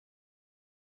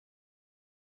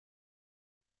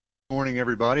Morning,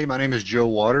 everybody. My name is Joe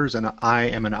Waters, and I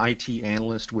am an IT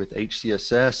analyst with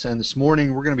HCSS. And this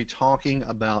morning, we're going to be talking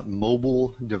about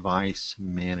mobile device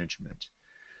management.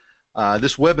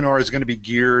 This webinar is going to be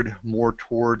geared more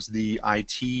towards the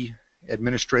IT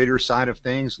administrator side of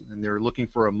things, and they're looking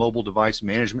for a mobile device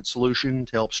management solution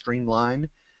to help streamline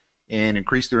and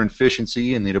increase their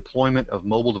efficiency in the deployment of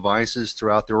mobile devices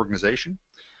throughout their organization.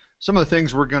 Some of the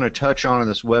things we're going to touch on in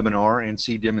this webinar and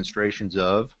see demonstrations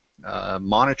of: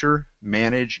 monitor,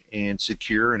 manage, and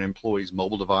secure an employee's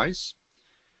mobile device,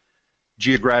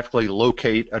 geographically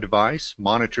locate a device,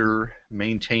 monitor,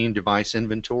 maintain device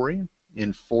inventory,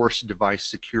 enforce device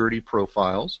security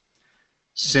profiles,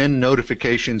 send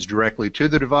notifications directly to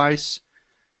the device,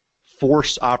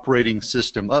 force operating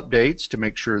system updates to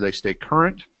make sure they stay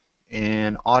current,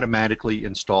 and automatically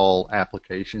install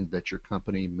applications that your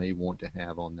company may want to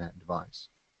have on that device.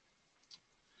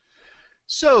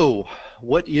 So,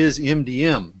 what is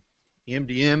MDM?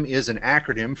 MDM is an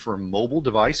acronym for Mobile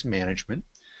Device Management.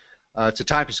 It's a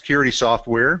type of security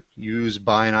software used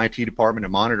by an IT department to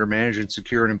monitor, manage, and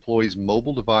secure an employee's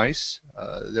mobile device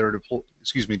that are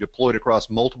deployed across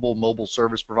multiple mobile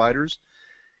service providers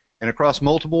and across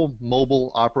multiple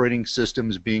mobile operating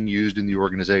systems being used in the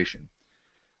organization.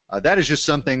 That is just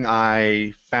something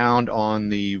I found on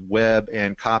the web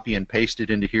and copy and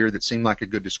pasted into here that seemed like a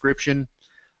good description.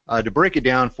 To break it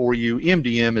down for you,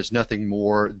 MDM is nothing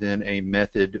more than a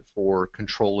method for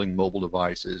controlling mobile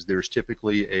devices. There's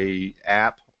typically an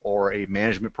app or a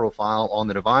management profile on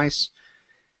the device,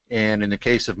 and in the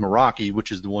case of Meraki,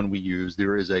 which is the one we use,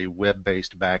 there is a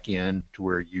web-based back-end to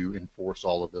where you enforce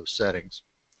all of those settings.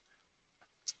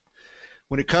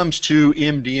 When it comes to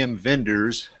MDM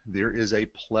vendors, there is a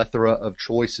plethora of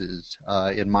choices.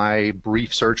 In my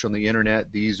brief search on the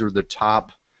internet, these are the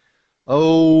top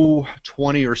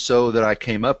 20 or so that I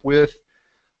came up with.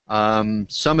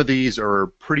 Some of these are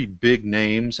pretty big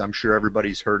names. I'm sure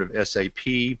everybody's heard of SAP.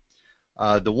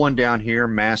 The one down here,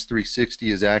 Mass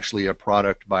 360, is actually a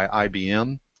product by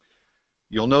IBM.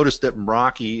 You'll notice that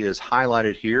Meraki is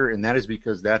highlighted here, and that is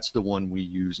because that's the one we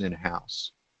use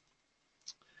in-house.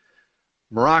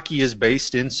 Meraki is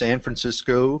based in San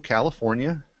Francisco,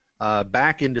 California.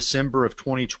 Back in December of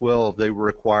 2012, they were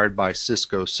acquired by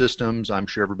Cisco Systems. I'm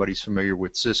sure everybody's familiar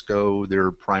with Cisco. Their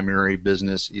primary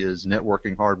business is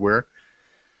networking hardware.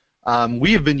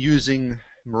 We have been using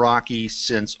Meraki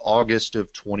since August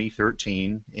of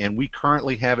 2013, and we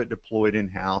currently have it deployed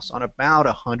in-house on about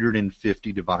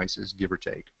 150 devices, give or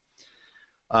take.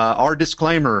 Our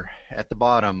disclaimer at the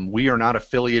bottom: we are not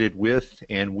affiliated with,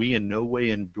 and we in no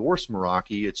way endorse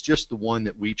Meraki. It's just the one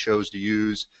that we chose to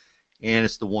use, and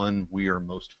it's the one we are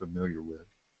most familiar with.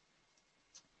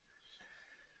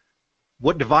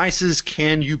 What devices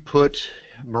can you put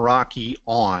Meraki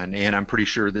on? And I'm pretty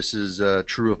sure this is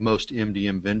true of most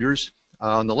MDM vendors.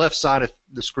 On the left side of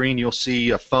the screen, you'll see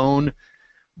a phone.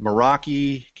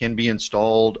 Meraki can be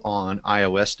installed on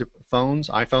iOS phones,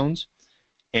 iPhones,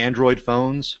 Android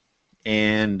phones,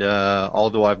 and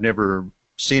although I've never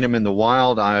seen them in the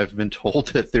wild, I've been told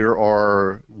that there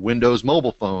are Windows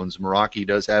mobile phones. Meraki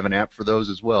does have an app for those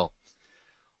as well.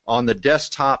 On the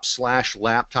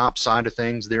desktop/laptop side of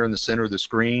things, there in the center of the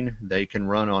screen, they can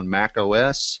run on Mac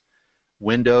OS,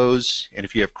 Windows, and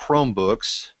if you have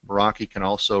Chromebooks, Meraki can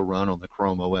also run on the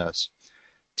Chrome OS.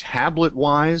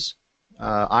 Tablet-wise,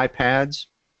 iPads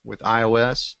with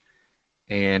iOS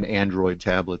and Android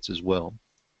tablets as well.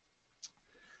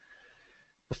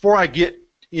 Before I get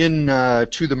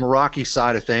to the Meraki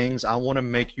side of things, I want to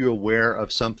make you aware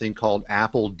of something called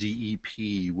Apple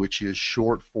DEP, which is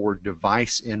short for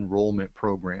Device Enrollment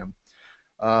Program.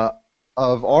 Of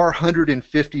our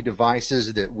 150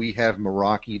 devices that we have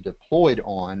Meraki deployed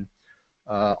on,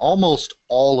 almost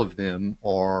all of them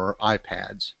are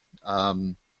iPads.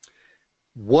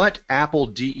 What Apple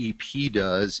DEP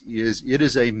does is it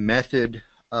is a method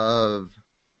of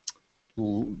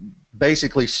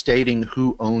basically stating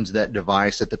who owns that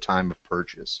device at the time of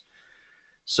purchase.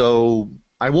 So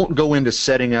I won't go into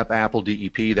setting up Apple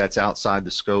DEP. That's outside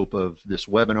the scope of this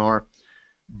webinar.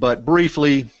 But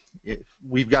briefly,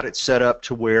 we've got it set up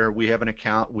to where we have an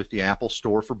account with the Apple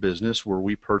Store for Business where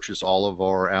we purchase all of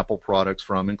our Apple products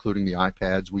from, including the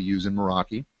iPads we use in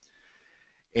Meraki.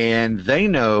 And they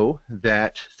know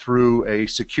that through a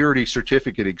security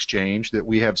certificate exchange that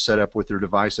we have set up with their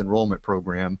device enrollment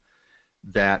program,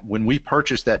 that when we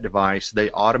purchase that device, they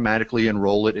automatically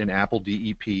enroll it in Apple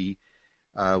DEP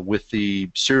with the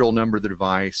serial number of the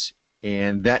device,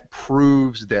 and that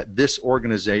proves that this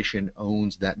organization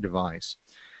owns that device.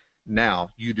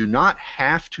 Now, you do not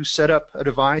have to set up a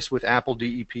device with Apple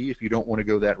DEP if you don't want to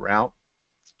go that route.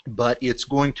 but it's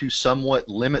going to somewhat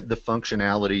limit the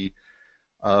functionality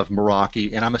of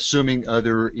Meraki, and I'm assuming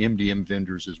other MDM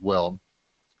vendors as well.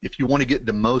 If you want to get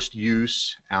the most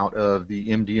use out of the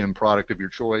MDM product of your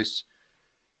choice,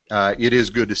 it is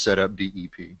good to set up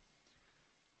DEP.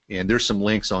 And there's some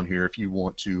links on here if you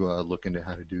want to look into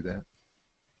how to do that.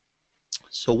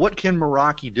 So what can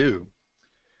Meraki do?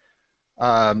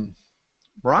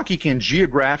 Meraki can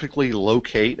geographically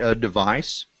locate a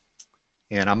device,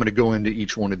 and I'm going to go into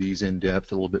each one of these in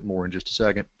depth a little bit more in just a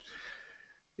second.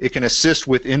 It can assist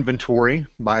with inventory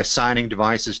by assigning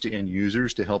devices to end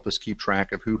users to help us keep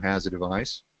track of who has a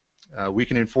device. We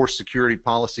can enforce security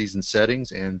policies and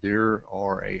settings, and there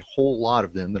are a whole lot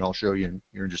of them that I'll show you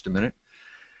here in just a minute.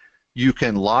 You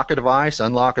can lock a device,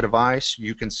 unlock a device,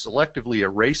 you can selectively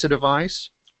erase a device,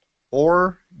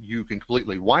 or you can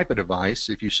completely wipe a device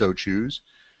if you so choose.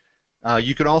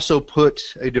 You can also put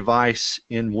a device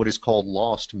in what is called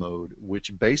lost mode,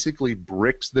 which basically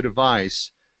bricks the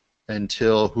device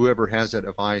until whoever has that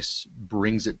device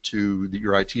brings it to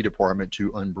your IT department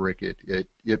to unbrick it.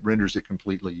 It renders it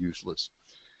completely useless.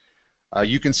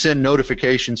 You can send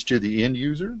notifications to the end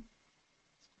user.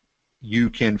 You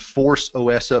can force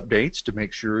OS updates to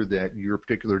make sure that your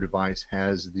particular device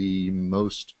has the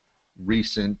most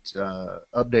recent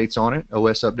updates on it,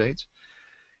 OS updates.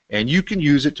 And you can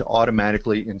use it to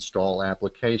automatically install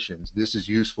applications. This is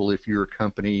useful if your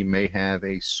company may have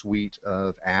a suite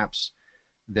of apps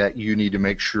that you need to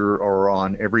make sure are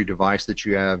on every device that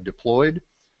you have deployed.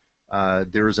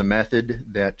 There is a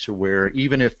method that to where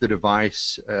even if the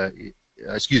device,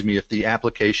 if the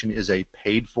application is a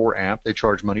paid-for app, they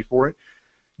charge money for it,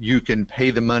 you can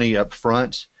pay the money up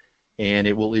front and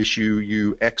it will issue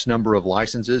you X number of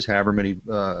licenses, however many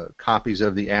copies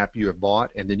of the app you have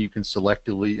bought, and then you can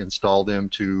selectively install them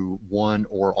to one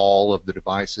or all of the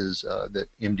devices that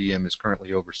MDM is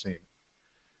currently overseeing.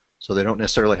 So they don't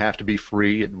necessarily have to be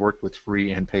free. It worked with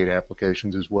free and paid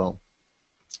applications as well.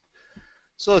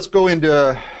 So let's go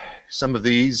into some of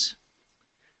these.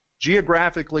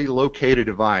 Geographically located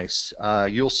device.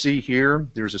 You'll see here,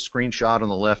 there's a screenshot on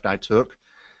the left I took,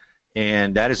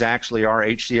 and that is actually our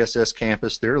HCSS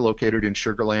campus there, located in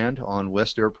Sugar Land on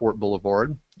West Airport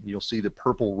Boulevard. You'll see the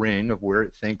purple ring of where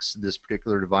it thinks this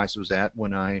particular device was at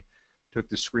when I took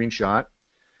the screenshot.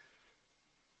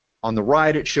 On the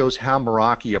right, it shows how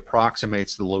Meraki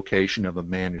approximates the location of a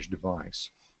managed device.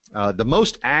 The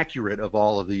most accurate of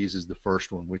all of these is the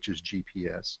first one, which is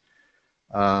GPS.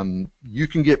 You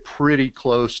can get pretty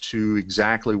close to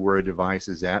exactly where a device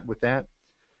is at with that.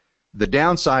 The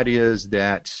downside is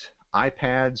that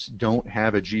iPads don't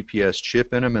have a GPS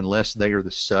chip in them unless they are the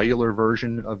cellular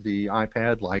version of the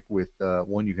iPad, like with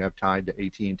one you have tied to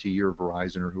AT&T or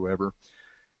Verizon or whoever.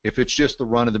 If it's just the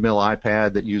run-of-the-mill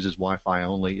iPad that uses Wi-Fi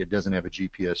only, it doesn't have a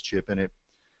GPS chip in it.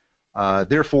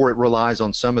 Therefore, it relies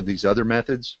on some of these other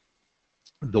methods.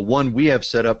 The one we have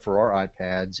set up for our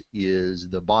iPads is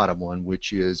the bottom one,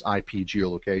 which is IP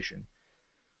geolocation.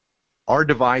 Our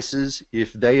devices,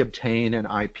 if they obtain an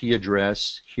IP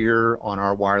address here on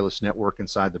our wireless network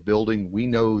inside the building, we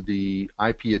know the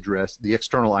IP address, the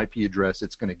external IP address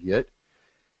it's going to get.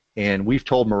 And we've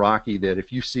told Meraki that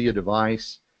if you see a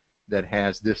device that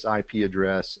has this IP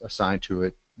address assigned to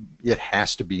it, it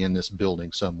has to be in this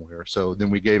building somewhere. So then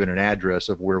we gave it an address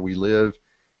of where we live.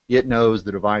 It knows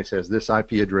the device has this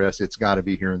IP address, it's got to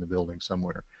be here in the building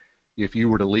somewhere. If you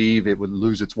were to leave, it would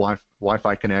lose its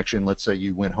Wi-Fi connection. Let's say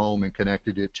you went home and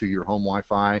connected it to your home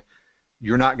Wi-Fi.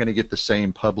 You're not going to get the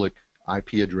same public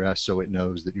IP address, so it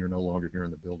knows that you're no longer here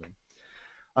in the building.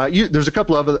 There's a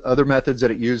couple of other methods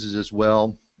that it uses as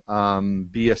well.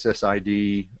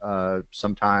 BSSID,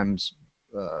 sometimes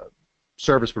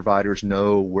service providers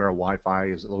know where a Wi-Fi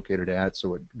is located at,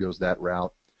 so it goes that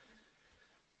route.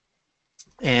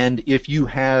 And if you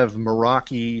have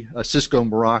Meraki, Cisco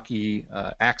Meraki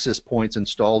access points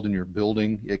installed in your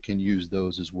building, it can use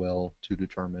those as well to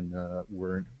determine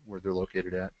where they're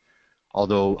located at.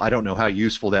 Although I don't know how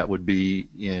useful that would be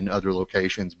in other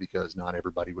locations because not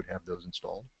everybody would have those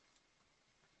installed.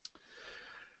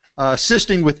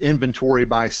 Assisting with inventory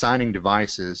by assigning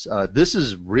devices. This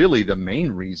is really the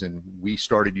main reason we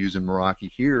started using Meraki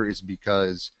here, is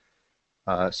because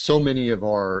so many of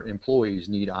our employees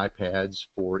need iPads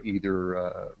for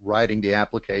either writing the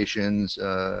applications,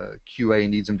 QA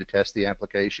needs them to test the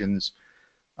applications,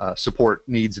 support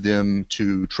needs them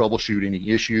to troubleshoot any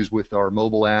issues with our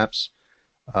mobile apps,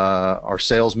 our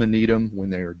salesmen need them when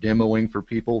they are demoing for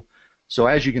people. So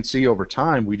as you can see, over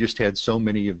time, we just had so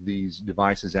many of these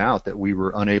devices out that we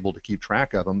were unable to keep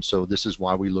track of them, so this is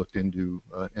why we looked into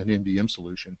an MDM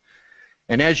solution.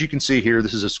 And as you can see here,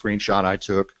 this is a screenshot I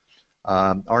took.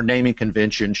 Our naming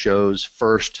convention shows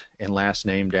first and last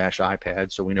name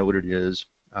 -iPad, so we know what it is.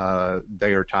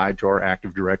 They are tied to our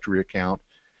Active Directory account.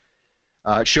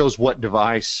 It shows what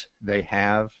device they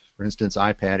have, for instance,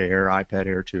 iPad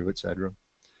Air 2, etc.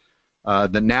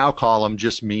 The Now column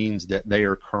just means that they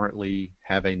are currently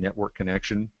have a network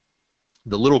connection.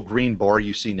 The little green bar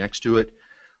you see next to it,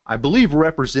 I believe,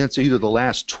 represents either the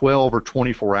last 12 or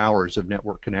 24 hours of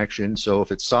network connection. So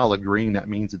if it's solid green, that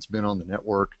means it's been on the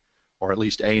network, or at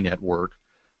least a network,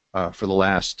 for the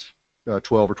last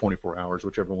 12 or 24 hours,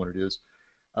 whichever one it is.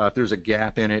 If there's a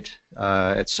gap in it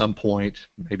at some point,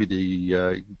 maybe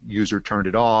the user turned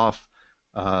it off,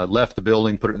 left the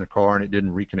building, put it in the car, and it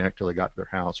didn't reconnect till they got to their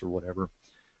house or whatever.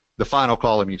 The final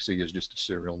column you see is just a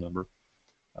serial number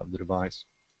of the device.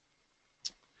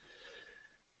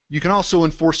 You can also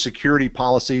enforce security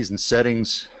policies and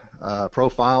settings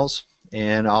profiles,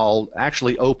 and I'll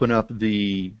actually open up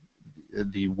the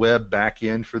web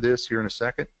backend for this here in a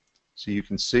second so you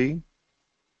can see,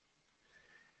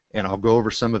 and I'll go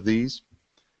over some of these.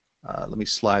 Let me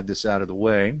slide this out of the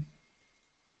way.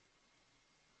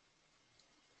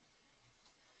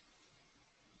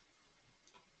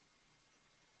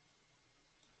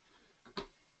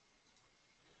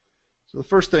 So the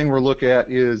first thing we'll look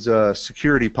at is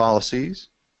security policies,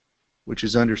 which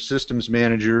is under Systems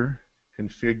Manager,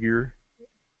 Configure,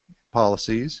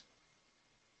 Policies.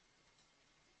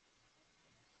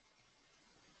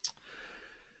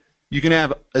 You can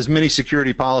have as many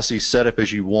security policies set up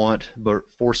as you want,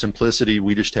 but for simplicity,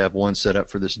 we just have one set up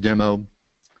for this demo.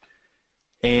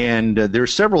 And there are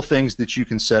several things that you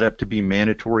can set up to be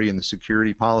mandatory in the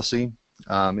security policy.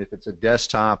 If it's a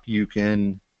desktop, you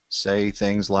can say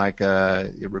things like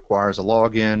it requires a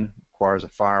login, requires a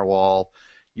firewall.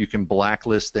 You can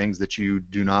blacklist things that you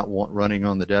do not want running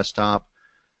on the desktop.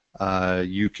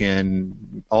 You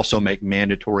can also make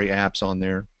mandatory apps on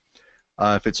there.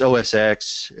 If it's OS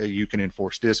X, you can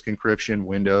enforce disk encryption.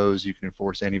 Windows, you can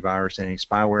enforce antivirus,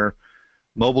 anti-spyware.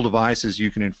 Mobile devices,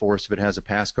 you can enforce if it has a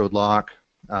passcode lock.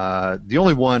 The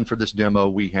only one for this demo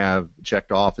we have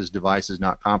checked off is devices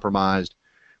not compromised,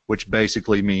 which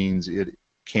basically means it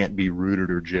can't be rooted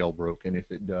or jailbroken.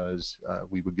 If it does,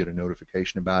 we would get a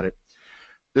notification about it.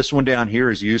 This one down here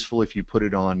is useful if you put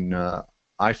it on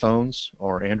iPhones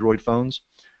or Android phones.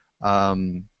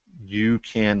 You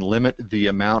can limit the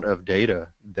amount of data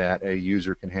that a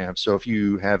user can have. So if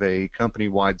you have a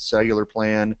company-wide cellular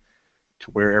plan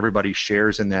to where everybody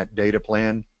shares in that data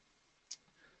plan,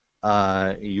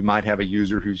 you might have a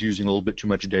user who's using a little bit too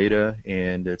much data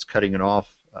and it's cutting it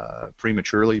off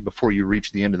prematurely before you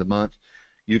reach the end of the month.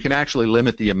 You can actually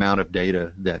limit the amount of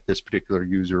data that this particular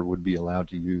user would be allowed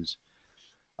to use.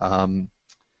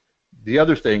 The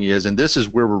other thing is, and this is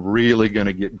where we're really going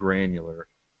to get granular,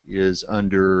 is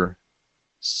under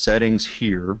settings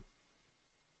here.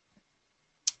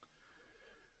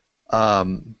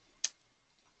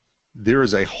 There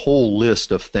is a whole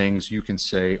list of things you can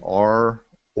say are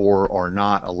or are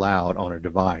not allowed on a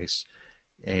device.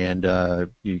 And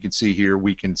you can see here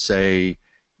we can say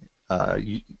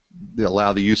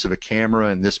allow the use of a camera,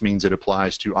 and this means it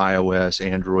applies to iOS,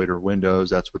 Android, or Windows.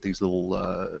 That's what these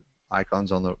little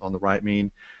icons on the right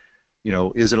mean. You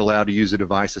know, is it allowed to use a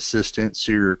device assistant,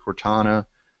 Siri or Cortana?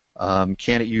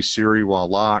 Can it use Siri while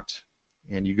locked?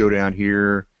 And you go down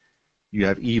here, you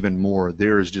have even more.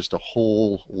 There is just a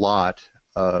whole lot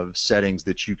of settings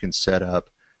that you can set up.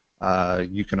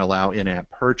 You can allow in-app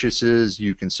purchases.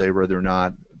 You can say whether or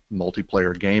not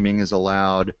multiplayer gaming is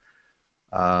allowed.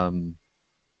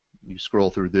 You scroll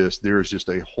through this, there's just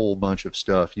a whole bunch of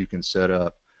stuff you can set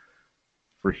up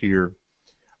for here.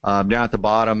 Down at the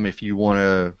bottom, if you want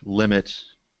to limit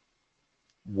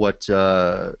what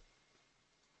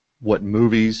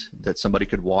movies that somebody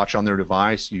could watch on their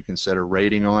device, you can set a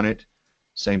rating on it.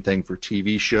 Same thing for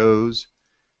TV shows.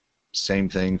 Same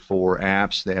thing for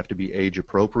apps. They have to be age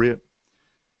appropriate.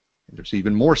 And there's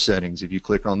even more settings if you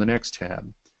click on the next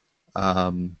tab.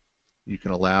 You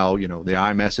can allow, you know, the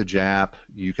iMessage app.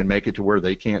 You can make it to where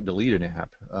they can't delete an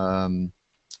app.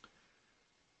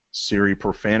 Siri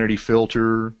profanity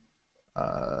filter.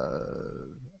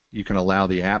 You can allow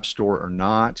the App Store or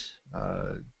not.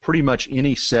 Pretty much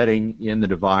any setting in the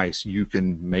device, you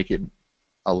can make it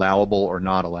allowable or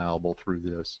not allowable through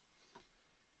this.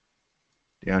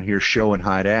 Down here, show and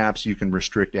hide apps. You can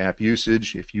restrict app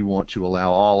usage. If you want to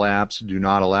allow all apps, do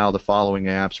not allow the following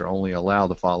apps or only allow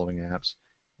the following apps.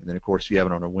 And then, of course, if you have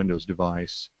it on a Windows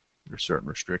device, there are certain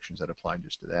restrictions that apply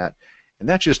just to that. And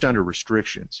that's just under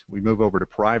restrictions. We move over to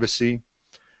privacy.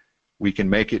 We can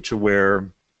make it to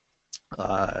where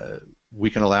We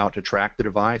can allow it to track the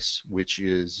device, which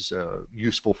is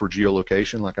useful for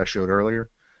geolocation, like I showed earlier.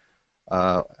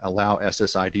 Allow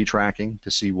SSID tracking to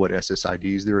see what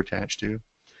SSIDs they're attached to.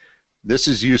 This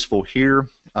is useful here.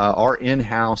 Our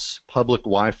in-house public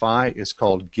Wi-Fi is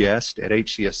called Guest at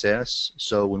HCSS.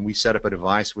 So when we set up a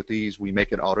device with these, we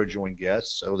make it auto-join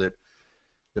Guest so that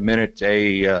the minute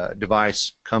a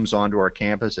device comes onto our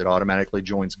campus, it automatically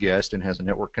joins Guest and has a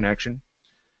network connection.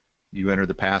 You enter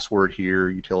the password here.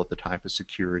 You tell it the type of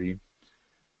security.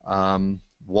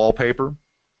 Wallpaper.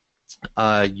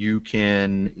 You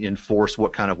can enforce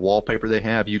what kind of wallpaper they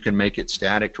have. You can make it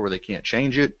static to where they can't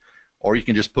change it, or you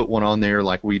can just put one on there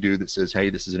like we do that says, hey,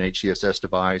 this is an HCSS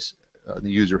device.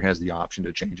 The user has the option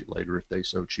to change it later if they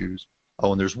so choose.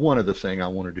 Oh, and there's one other thing I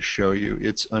wanted to show you.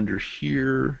 It's under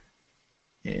here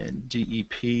in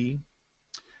DEP.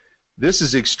 This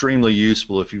is extremely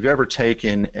useful. If you've ever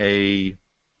taken a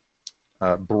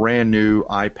brand new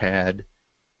iPad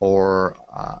or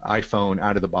iPhone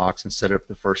out of the box and set it up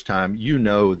the first time, you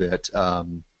know that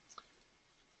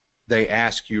they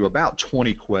ask you about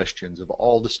 20 questions of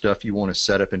all the stuff you want to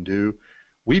set up and do.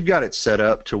 We've got it set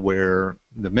up to where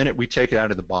the minute we take it out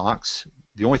of the box,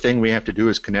 the only thing we have to do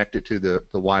is connect it to the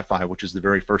Wi-Fi, which is the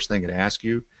very first thing it asks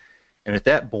you. And at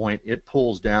that point, it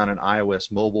pulls down an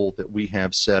iOS mobile that we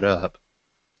have set up.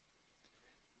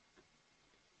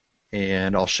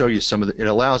 And I'll show you some of it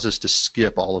allows us to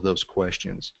skip all of those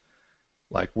questions.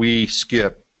 Like we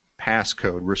skip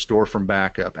passcode, restore from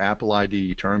backup, Apple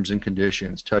ID, terms and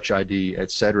conditions, Touch ID,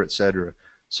 etc., etc.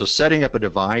 So setting up a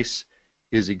device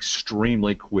is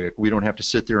extremely quick. We don't have to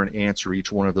sit there and answer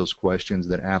each one of those questions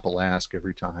that Apple asks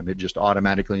every time. It just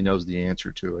automatically knows the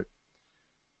answer to it.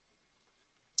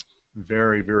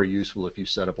 Very, very useful if you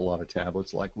set up a lot of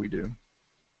tablets like we do.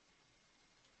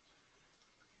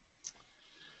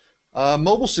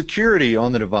 Mobile security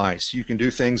on the device. You can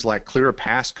do things like clear a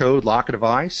passcode, lock a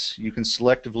device. You can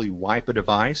selectively wipe a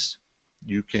device.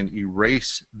 You can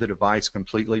erase the device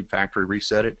completely, factory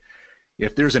reset it.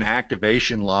 If there's an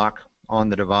activation lock on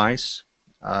the device,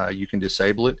 you can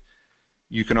disable it.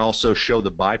 You can also show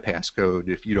the bypass code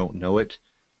if you don't know it.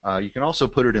 You can also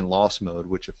put it in loss mode,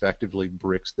 which effectively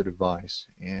bricks the device.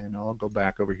 And I'll go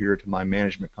back over here to my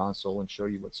management console and show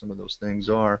you what some of those things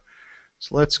are.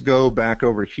 So let's go back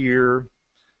over here.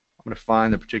 I'm going to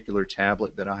find the particular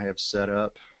tablet that I have set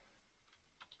up.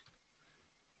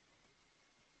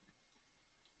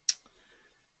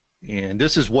 And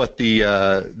this is what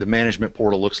the management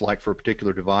portal looks like for a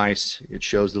particular device. It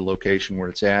shows the location where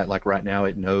it's at. Like right now,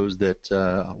 it knows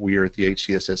that we are at the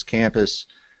HCSS campus.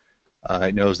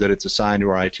 It knows that it's assigned to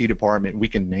our IT department. We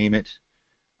can name it.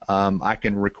 I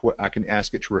can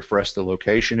ask it to refresh the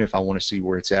location if I want to see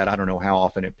where it's at. I don't know how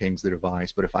often it pings the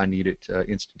device, but if I need it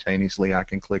instantaneously, I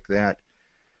can click that.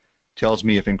 Tells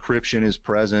me if encryption is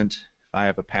present, if I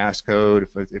have a passcode,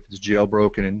 if it's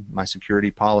jailbroken and my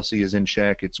security policy is in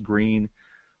check, it's green.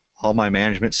 All my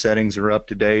management settings are up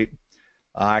to date.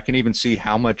 I can even see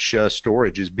how much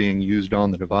storage is being used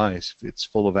on the device, if it's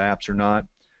full of apps or not.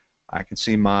 I can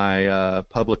see my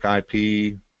public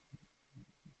IP,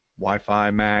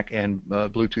 Wi-Fi MAC, and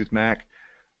Bluetooth MAC.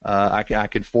 I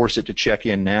can force it to check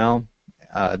in now.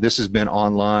 This has been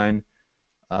online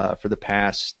for the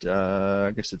past,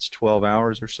 I guess it's 12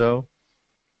 hours or so.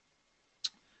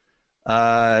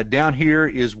 Down here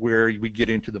is where we get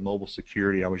into the mobile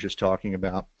security I was just talking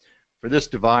about. For this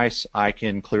device, I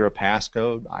can clear a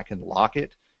passcode. I can lock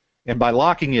it. And by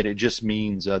locking it, it just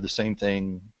means the same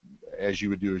thing as you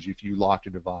would do as if you locked a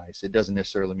device. It doesn't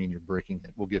necessarily mean you're breaking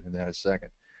it. We'll get into that in a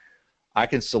second. I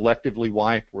can selectively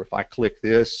wipe, where if I click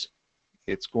this,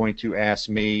 it's going to ask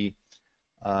me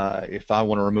if I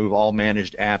want to remove all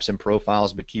managed apps and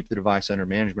profiles but keep the device under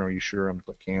management. Are you sure? I'm going to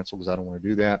click cancel because I don't want to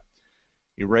do that.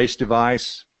 Erase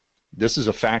device. This is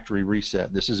a factory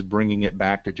reset. This is bringing it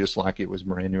back to just like it was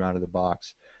brand new out of the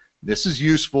box. This is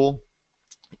useful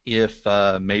if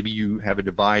maybe you have a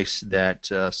device that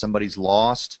somebody's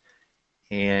lost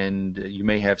and you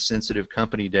may have sensitive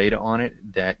company data on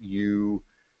it that you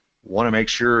want to make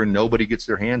sure nobody gets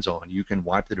their hands on. You can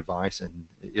wipe the device and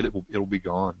it'll be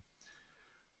gone.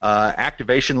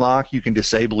 Activation lock, you can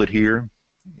disable it here.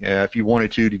 If you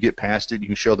wanted to get past it, you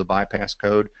can show the bypass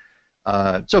code.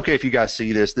 It's okay if you guys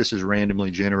see this. This is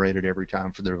randomly generated every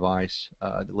time for the device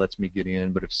that lets me get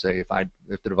in. But if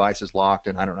the device is locked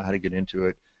and I don't know how to get into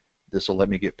it, this will let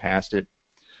me get past it.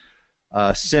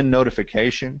 Send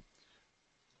notification.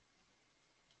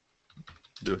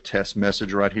 Do a test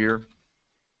message right here.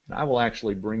 And I will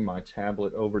actually bring my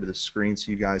tablet over to the screen so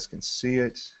you guys can see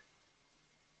it.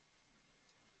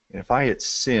 And if I hit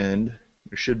send,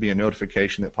 there should be a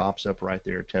notification that pops up right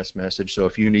there, test message. So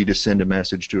if you need to send a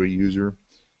message to a user,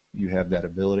 you have that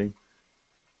ability.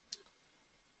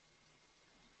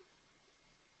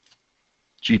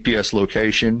 GPS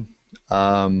location.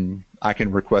 I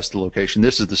can request the location.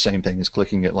 This is the same thing as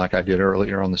clicking it like I did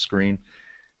earlier on the screen.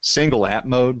 Single app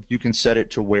mode, you can set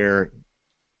it to where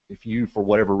if you, for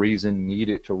whatever reason, need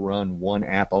it to run one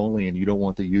app only and you don't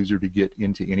want the user to get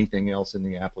into anything else in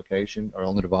the application or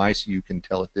on the device, you can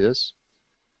tell it this.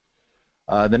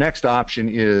 The next option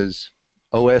is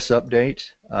OS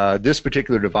update. This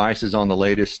particular device is on the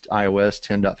latest iOS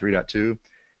 10.3.2. If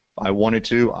I wanted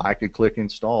to, I could click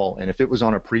install, and if it was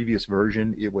on a previous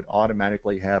version, it would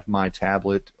automatically have my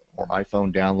tablet or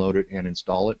iPhone download it and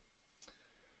install it.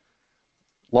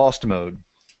 Lost mode.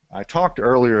 I talked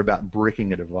earlier about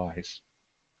bricking a device.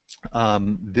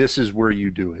 This is where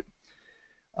you do it.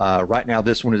 Right now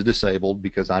this one is disabled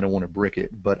because I don't want to brick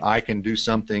it, but I can do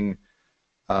something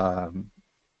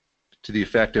to the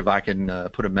effect of I can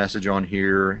put a message on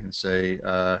here and say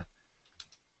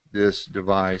this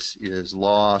device is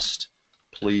lost,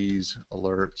 please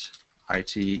alert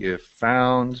IT if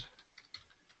found.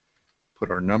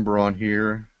 Put our number on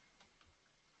here,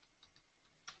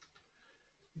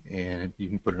 and you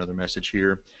can put another message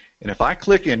here. And if I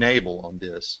click enable on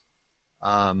this,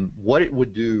 what it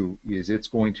would do is it's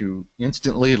going to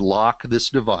instantly lock this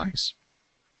device.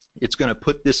 It's going to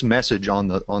put this message on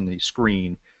the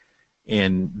screen,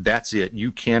 and that's it.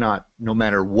 You cannot, no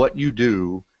matter what you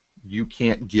do, you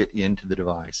can't get into the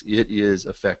device. It is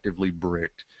effectively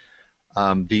bricked.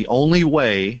 The only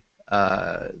way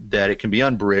that it can be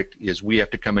unbricked is we have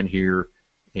to come in here,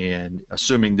 and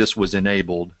assuming this was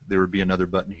enabled, there would be another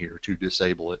button here to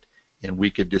disable it, and we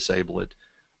could disable it.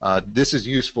 This is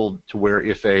useful to where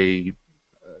if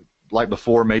like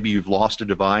before, maybe you've lost a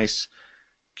device,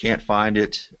 can't find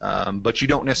it, but you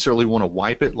don't necessarily want to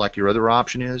wipe it like your other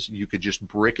option is. You could just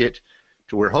brick it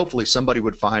to where hopefully somebody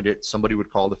would find it, somebody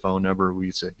would call the phone number,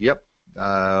 we'd say, yep,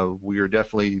 we've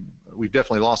definitely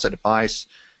lost that device,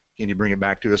 can you bring it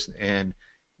back to us? And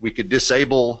we could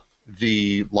disable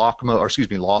the lost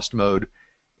mode,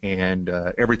 and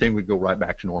everything would go right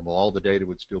back to normal. All the data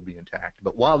would still be intact.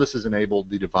 But while this is enabled,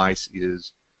 the device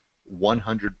is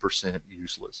 100%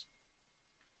 useless.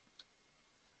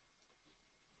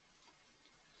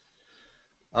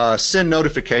 Send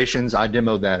notifications, I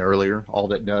demoed that earlier. All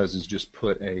that does is just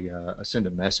put send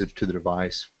a message to the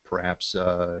device. Perhaps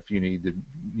if you need the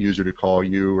user to call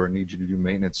you or need you to do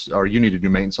maintenance, or you need to do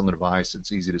maintenance on the device,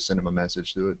 it's easy to send them a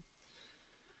message to it.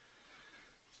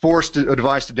 Force a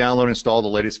device to download and install the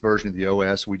latest version of the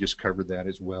OS. We just covered that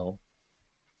as well.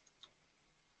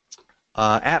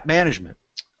 App management.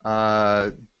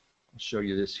 I'll show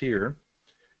you this here.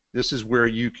 This is where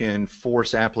you can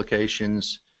force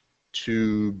applications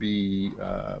to be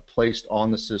placed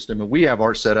on the system, and we have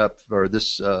our setup for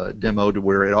this demo to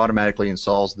where it automatically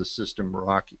installs the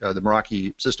the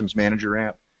Meraki Systems Manager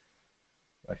app.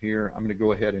 Right here, I'm going to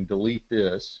go ahead and delete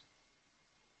this,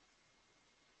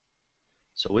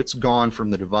 so it's gone from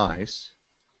the device,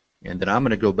 and then I'm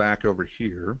going to go back over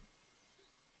here,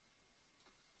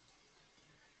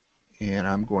 and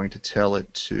I'm going to tell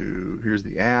it to, here's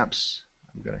the apps.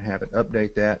 I'm going to have it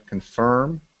update that,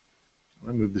 confirm. I'm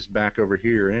going to move this back over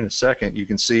here. In a second, you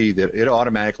can see that it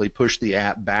automatically pushed the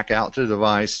app back out to the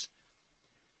device,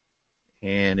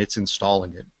 and it's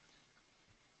installing it.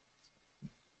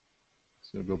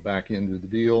 So go back into the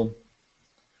deal.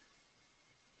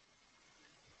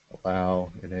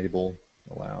 Allow, enable,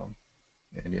 allow.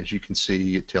 And as you can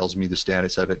see, it tells me the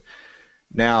status of it.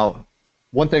 Now,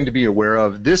 one thing to be aware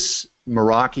of, this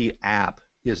Meraki app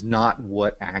is not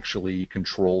what actually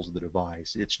controls the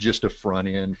device. It's just a front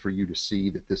end for you to see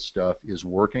that this stuff is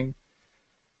working.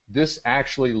 This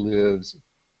actually lives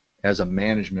as a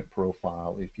management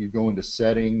profile. If you go into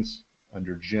settings,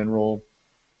 under general,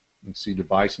 you can see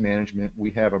device management.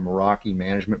 We have a Meraki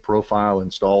management profile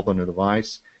installed on the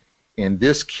device, and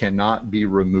this cannot be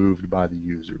removed by the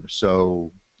user.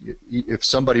 So if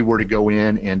somebody were to go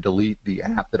in and delete the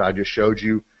app that I just showed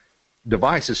you,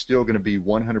 device is still going to be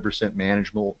 100%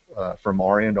 manageable from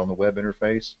our end on the web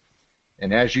interface.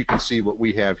 And as you can see, what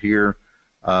we have here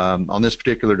on this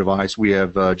particular device, we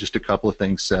have just a couple of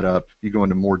things set up. If you go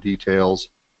into more details,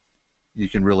 you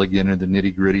can really get into the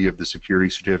nitty-gritty of the security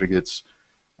certificates.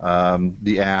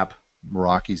 The app,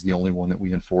 Meraki, is the only one that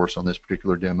we enforce on this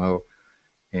particular demo,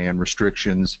 and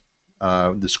restrictions.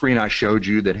 The screen I showed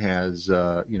you that has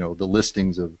you know, the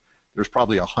listings of, there's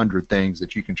probably 100 things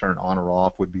that you can turn on or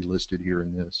off would be listed here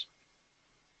in this.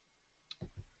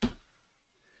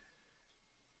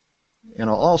 And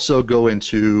I'll also go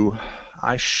into,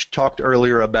 I talked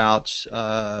earlier about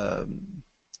the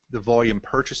volume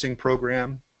purchasing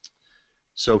program.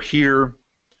 So here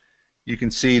you can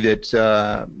see that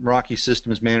Meraki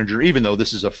Systems Manager, even though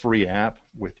this is a free app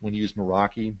when you use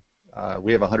Meraki,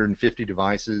 we have 150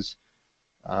 devices,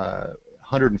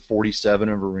 147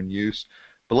 of them are in use.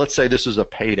 But let's say this is a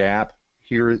paid app.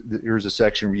 Here's a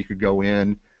section where you could go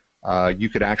in.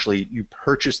 You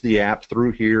purchase the app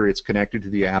through here. It's connected to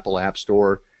the Apple App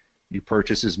Store. You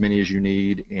purchase as many as you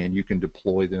need, and you can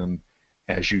deploy them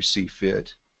as you see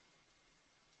fit.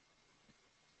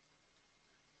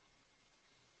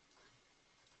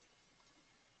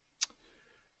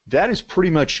 That is pretty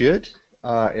much it.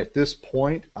 At this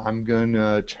point, I'm going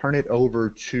to turn it over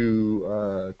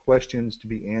to questions to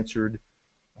be answered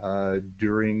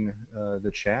during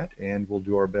the chat, and we'll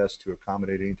do our best to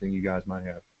accommodate anything you guys might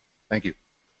have. Thank you.